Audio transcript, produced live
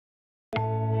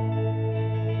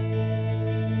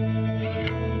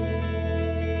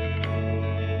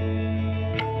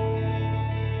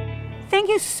thank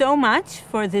you so much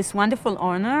for this wonderful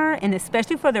honor, and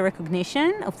especially for the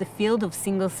recognition of the field of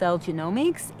single-cell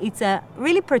genomics. It's a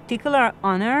really particular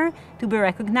honor to be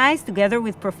recognized together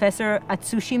with Professor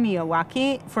Atsushi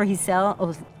Miyawaki for his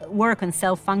work on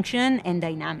cell function and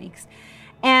dynamics.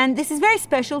 And this is very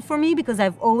special for me because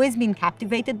I've always been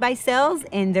captivated by cells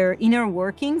and their inner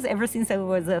workings ever since I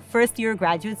was a first-year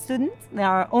graduate student. There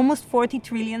are almost 40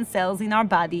 trillion cells in our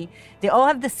body. They all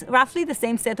have roughly the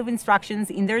same set of instructions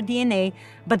in their DNA,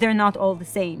 but they're not all the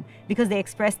same because they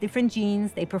express different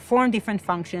genes, they perform different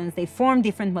functions, they form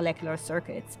different molecular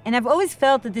circuits. And I've always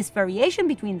felt that this variation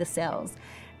between the cells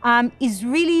is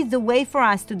really the way for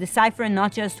us to decipher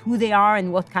not just who they are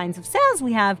and what kinds of cells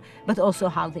we have, but also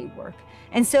how they work.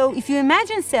 And so if you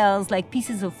imagine cells like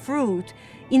pieces of fruit,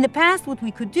 in the past what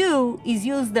we could do is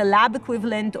use the lab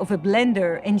equivalent of a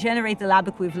blender and generate the lab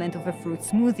equivalent of a fruit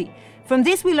smoothie. From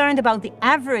this we learned about the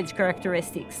average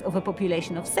characteristics of a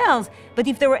population of cells, but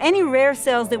if there were any rare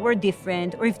cells that were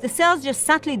different, or if the cells just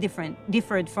subtly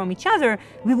differed from each other,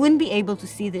 we wouldn't be able to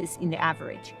see this in the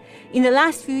average. In the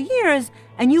last few years,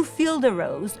 a new field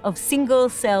arose of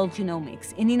single-cell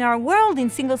genomics. And in our world in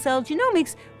single-cell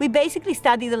genomics, we basically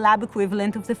study the lab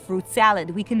equivalent of the fruit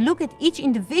salad. We can look at each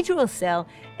individual cell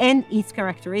and its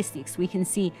characteristics. We can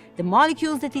see the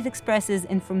molecules that it expresses,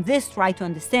 and from this try to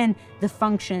understand the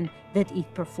function that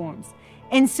it performs.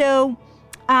 And so,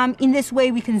 in this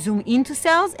way, we can zoom into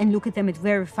cells and look at them at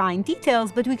very fine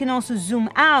details, but we can also zoom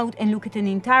out and look at an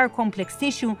entire complex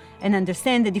tissue and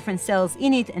understand the different cells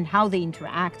in it and how they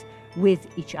interact with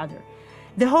each other.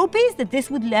 The hope is that this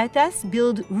would let us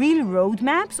build real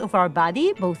roadmaps of our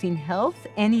body, both in health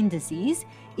and in disease,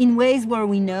 in ways where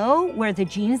we know where the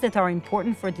genes that are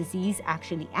important for disease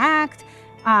actually act,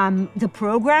 the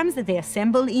programs that they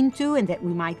assemble into and that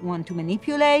we might want to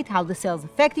manipulate, how the cells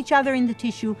affect each other in the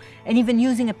tissue, and even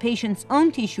using a patient's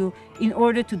own tissue in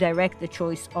order to direct the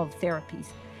choice of therapies.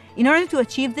 In order to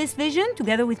achieve this vision,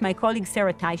 together with my colleague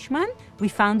Sarah Teichmann, we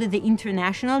founded the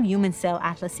International Human Cell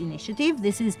Atlas Initiative.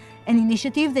 This is an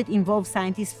initiative that involves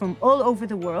scientists from all over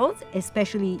the world,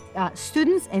 especially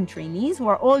students and trainees, who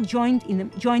are all joined in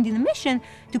the mission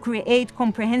to create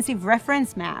comprehensive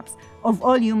reference maps of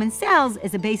all human cells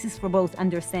as a basis for both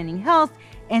understanding health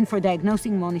and for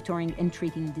diagnosing, monitoring, and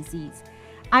treating disease.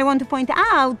 I want to point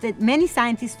out that many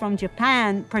scientists from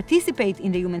Japan participate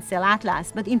in the Human Cell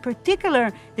Atlas, but in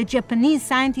particular, the Japanese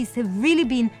scientists have really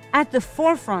been at the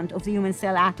forefront of the Human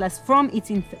Cell Atlas from its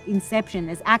inception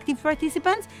as active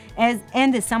participants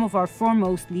and as some of our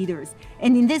foremost leaders.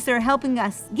 And in this, they're helping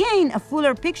us gain a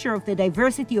fuller picture of the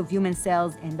diversity of human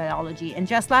cells and biology. And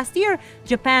just last year,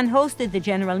 Japan hosted the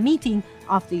general meeting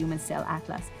of the Human Cell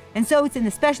Atlas. And so it's an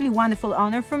especially wonderful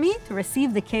honor for me to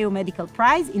receive the Keio Medical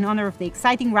Prize in honor of the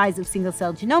exciting rise of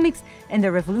single-cell genomics and the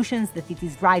revolutions that it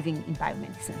is driving in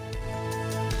biomedicine.